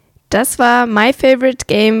Das war My Favorite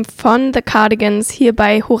Game von The Cardigans hier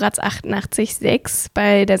bei HORADS 88.6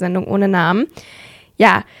 bei der Sendung Ohne Namen.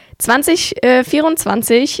 Ja,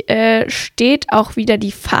 2024 steht auch wieder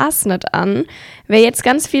die Fastnacht an. Wer jetzt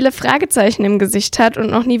ganz viele Fragezeichen im Gesicht hat und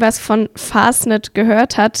noch nie was von Fastnacht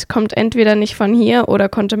gehört hat, kommt entweder nicht von hier oder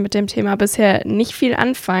konnte mit dem Thema bisher nicht viel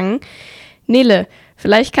anfangen. Nele,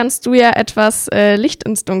 vielleicht kannst du ja etwas Licht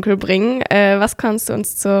ins Dunkel bringen. Was kannst du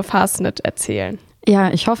uns zur Fastnacht erzählen?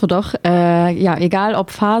 Ja, ich hoffe doch. Egal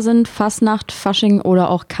ob Fasend, Fastnacht, Fasching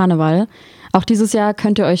oder auch Karneval. Auch dieses Jahr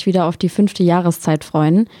könnt ihr euch wieder auf die 5. Jahreszeit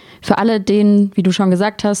freuen. Für alle, denen, wie du schon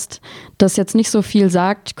gesagt hast, das jetzt nicht so viel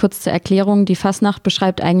sagt, kurz zur Erklärung, die Fastnacht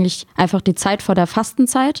beschreibt eigentlich einfach die Zeit vor der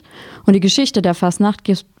Fastenzeit. Und die Geschichte der Fastnacht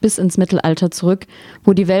geht bis ins Mittelalter zurück,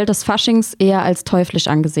 wo die Welt des Faschings eher als teuflisch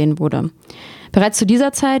angesehen wurde. Bereits zu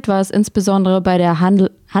dieser Zeit war es insbesondere bei der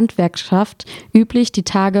Handwerkschaft üblich, die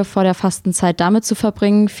Tage vor der Fastenzeit damit zu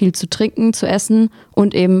verbringen, viel zu trinken, zu essen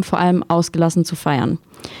und eben vor allem ausgelassen zu feiern.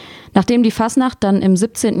 Nachdem die Fastnacht dann im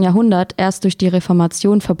 17. Jahrhundert erst durch die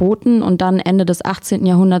Reformation verboten und dann Ende des 18.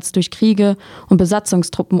 Jahrhunderts durch Kriege und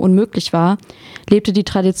Besatzungstruppen unmöglich war, lebte die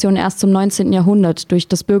Tradition erst zum 19. Jahrhundert durch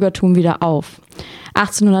das Bürgertum wieder auf.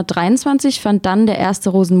 1823 fand dann der erste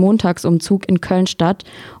Rosenmontagsumzug in Köln statt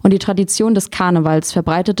und die Tradition des Karnevals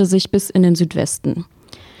verbreitete sich bis in den Südwesten.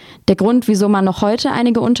 Der Grund, wieso man noch heute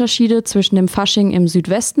einige Unterschiede zwischen dem Fasching im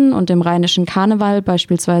Südwesten und dem rheinischen Karneval,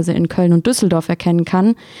 beispielsweise in Köln und Düsseldorf, erkennen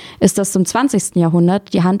kann, ist, dass zum 20.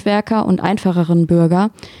 Jahrhundert die Handwerker und einfacheren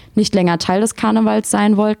Bürger nicht länger Teil des Karnevals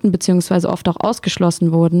sein wollten, beziehungsweise oft auch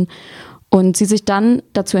ausgeschlossen wurden. Und sie sich dann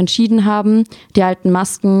dazu entschieden haben, die alten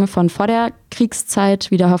Masken von vor der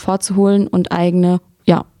Kriegszeit wieder hervorzuholen und eigene,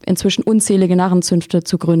 inzwischen unzählige Narrenzünfte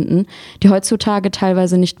zu gründen, die heutzutage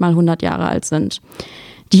teilweise nicht mal 100 Jahre alt sind.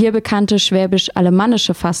 Die hier bekannte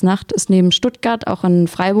schwäbisch-alemannische Fastnacht ist neben Stuttgart auch in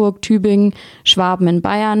Freiburg, Tübingen, Schwaben in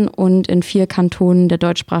Bayern und in 4 Kantonen der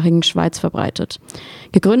deutschsprachigen Schweiz verbreitet.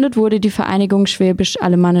 Gegründet wurde die Vereinigung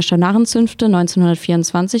schwäbisch-alemannischer Narrenzünfte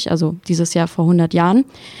 1924, also dieses Jahr vor 100 Jahren,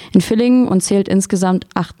 in Villingen und zählt insgesamt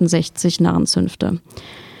 68 Narrenzünfte.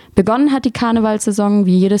 Begonnen hat die Karnevalssaison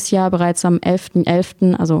wie jedes Jahr bereits am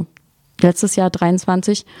 11.11., also letztes Jahr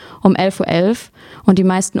 23, um 11.11 Uhr und die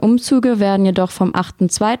meisten Umzüge werden jedoch vom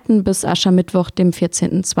 8.2. bis Aschermittwoch, dem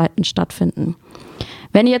 14.2. stattfinden.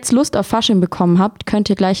 Wenn ihr jetzt Lust auf Fasching bekommen habt, könnt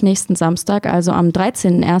ihr gleich nächsten Samstag, also am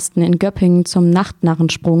 13.01. in Göppingen zum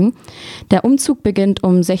Nachtnarrensprung. Der Umzug beginnt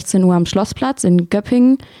um 16 Uhr am Schlossplatz in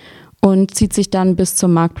Göppingen und zieht sich dann bis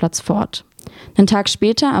zum Marktplatz fort. Einen Tag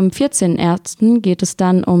später, am 14.01., geht es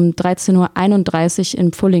dann um 13.31 Uhr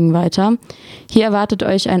in Pfullingen weiter. Hier erwartet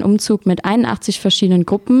euch ein Umzug mit 81 verschiedenen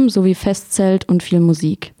Gruppen sowie Festzelt und viel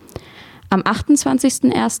Musik. Am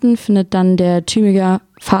 28.01. findet dann der Tübinger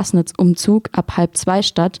Fastnachtsumzug ab 1:30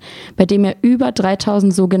 statt, bei dem ihr über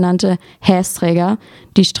 3000 sogenannte Hästräger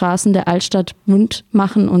die Straßen der Altstadt bunt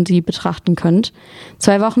machen und sie betrachten könnt.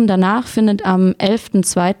 2 Wochen danach findet am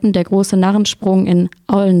 11.2. der große Narrensprung in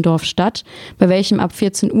Aulendorf statt, bei welchem ab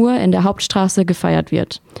 14 Uhr in der Hauptstraße gefeiert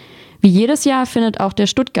wird. Wie jedes Jahr findet auch der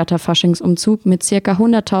Stuttgarter Faschingsumzug mit ca.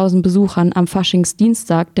 100.000 Besuchern am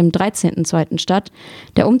Faschingsdienstag, dem 13.2. statt.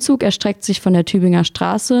 Der Umzug erstreckt sich von der Tübinger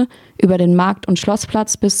Straße über den Markt- und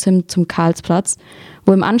Schlossplatz bis hin zum Karlsplatz,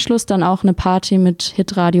 wo im Anschluss dann auch eine Party mit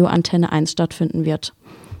Hitradio Antenne 1 stattfinden wird.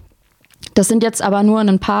 Das sind jetzt aber nur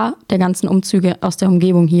ein paar der ganzen Umzüge aus der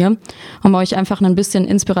Umgebung hier, um euch einfach ein bisschen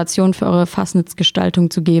Inspiration für eure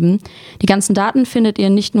Fastnachtsgestaltung zu geben. Die ganzen Daten findet ihr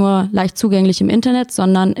nicht nur leicht zugänglich im Internet,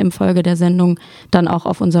 sondern im Folge der Sendung dann auch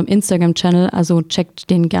auf unserem Instagram-Channel, also checkt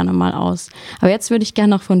den gerne mal aus. Aber jetzt würde ich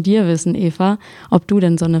gerne noch von dir wissen, Eva, ob du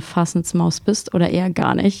denn so eine Fastnachtsmaus bist oder eher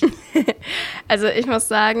gar nicht. Also ich muss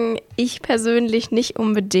sagen, ich persönlich nicht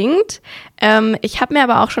unbedingt. Ich habe mir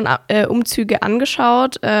aber auch schon Umzüge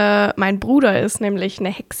angeschaut. Mein Bruder ist nämlich eine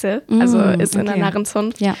Hexe, also ist in der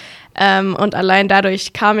Narrenzunft. Ja. Und allein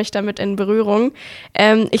dadurch kam ich damit in Berührung.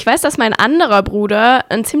 Ich weiß, dass mein anderer Bruder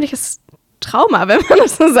ein ziemliches Trauma, wenn man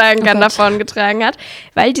das so sagen kann, davon getragen hat,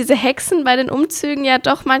 weil diese Hexen bei den Umzügen ja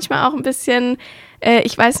doch manchmal auch ein bisschen,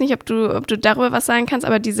 ich weiß nicht, ob du darüber was sagen kannst,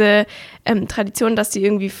 aber diese Tradition, dass die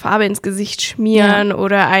irgendwie Farbe ins Gesicht schmieren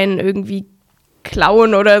oder einen irgendwie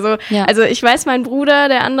klauen oder so. Ja. Also ich weiß, mein Bruder,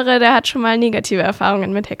 der andere, der hat schon mal negative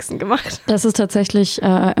Erfahrungen mit Hexen gemacht. Das ist tatsächlich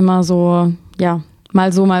immer so,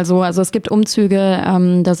 mal so, mal so. Also es gibt Umzüge,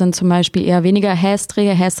 da sind zum Beispiel eher weniger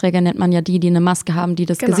Hästräger. Hästräger nennt man ja die eine Maske haben, die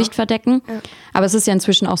das Gesicht verdecken. Ja. Aber es ist ja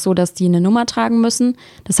inzwischen auch so, dass die eine Nummer tragen müssen.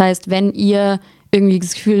 Das heißt, wenn ihr irgendwie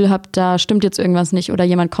das Gefühl habt, da stimmt jetzt irgendwas nicht oder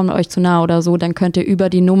jemand kommt euch zu nah oder so, dann könnt ihr über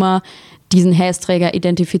die Nummer diesen Hästräger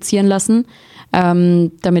identifizieren lassen.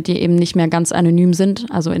 damit die eben nicht mehr ganz anonym sind.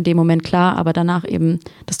 Also in dem Moment klar, aber danach eben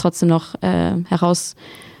das trotzdem noch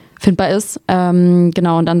herausfindbar ist.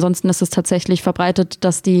 Genau, und ansonsten ist es tatsächlich verbreitet,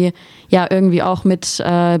 dass die ja irgendwie auch mit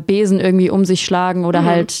Besen irgendwie um sich schlagen oder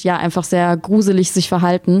halt ja einfach sehr gruselig sich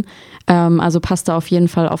verhalten. Also passt da auf jeden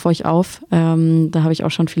Fall auf euch auf. Da habe ich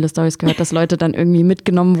auch schon viele Storys gehört, dass Leute dann irgendwie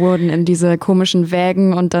mitgenommen wurden in diese komischen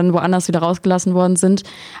Wägen und dann woanders wieder rausgelassen worden sind.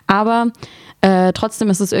 Aber trotzdem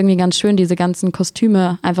ist es irgendwie ganz schön, diese ganzen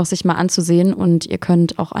Kostüme einfach sich mal anzusehen und ihr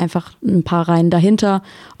könnt auch einfach ein paar Reihen dahinter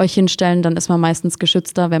euch hinstellen, dann ist man meistens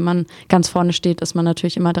geschützter. Wenn man ganz vorne steht, ist man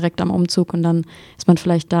natürlich immer direkt am Umzug und dann ist man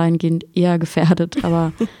vielleicht dahingehend eher gefährdet.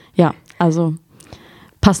 Aber ja, also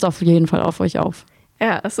passt auf jeden Fall auf euch auf.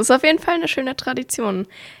 Ja, es ist auf jeden Fall eine schöne Tradition.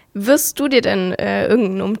 Wirst du dir denn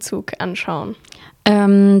irgendeinen Umzug anschauen?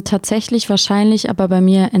 Tatsächlich wahrscheinlich, aber bei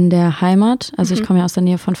mir in der Heimat. Also ich komme ja aus der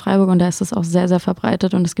Nähe von Freiburg und da ist es auch sehr, sehr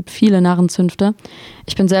verbreitet und es gibt viele Narrenzünfte.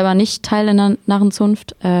 Ich bin selber nicht Teil einer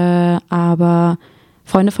Narrenzunft, aber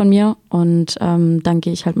Freunde von mir und dann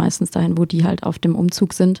gehe ich halt meistens dahin, wo die halt auf dem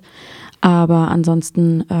Umzug sind. Aber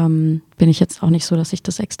ansonsten bin ich jetzt auch nicht so, dass ich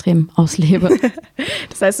das extrem auslebe.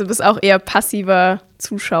 Das heißt, du bist auch eher passiver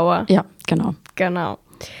Zuschauer. Ja, genau. Genau.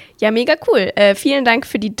 Ja, mega cool. Vielen Dank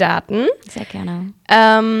für die Daten. Sehr gerne.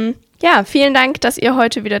 Ja, vielen Dank, dass ihr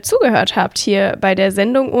heute wieder zugehört habt hier bei der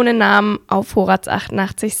Sendung ohne Namen auf HORADS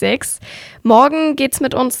 88.6. Morgen geht's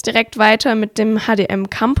mit uns direkt weiter mit dem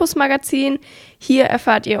HDM Campus Magazin. Hier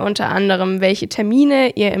erfahrt ihr unter anderem, welche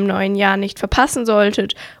Termine ihr im neuen Jahr nicht verpassen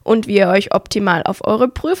solltet und wie ihr euch optimal auf eure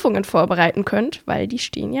Prüfungen vorbereiten könnt, weil die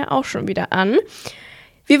stehen ja auch schon wieder an.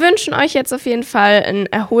 Wir wünschen euch jetzt auf jeden Fall einen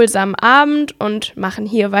erholsamen Abend und machen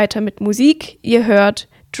hier weiter mit Musik. Ihr hört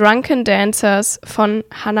Drunken Dancers von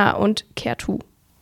Hannah und Kertu.